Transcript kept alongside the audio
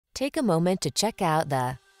Take a moment to check out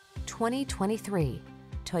the 2023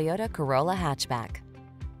 Toyota Corolla Hatchback.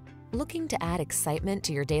 Looking to add excitement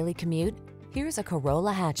to your daily commute? Here's a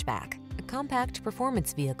Corolla Hatchback, a compact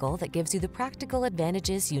performance vehicle that gives you the practical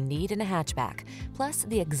advantages you need in a hatchback, plus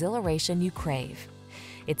the exhilaration you crave.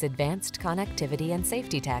 Its advanced connectivity and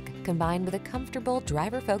safety tech combine with a comfortable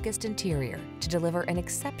driver-focused interior to deliver an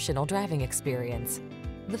exceptional driving experience.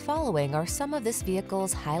 The following are some of this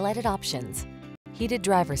vehicle's highlighted options: heated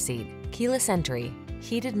driver's seat, keyless entry,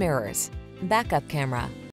 heated mirrors, backup camera,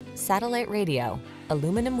 satellite radio,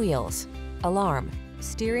 aluminum wheels, alarm,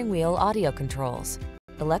 steering wheel audio controls,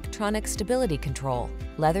 electronic stability control,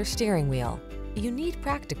 leather steering wheel. You need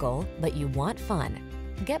practical, but you want fun.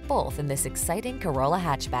 Get both in this exciting Corolla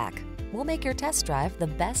hatchback. We'll make your test drive the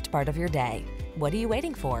best part of your day. What are you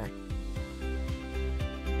waiting for?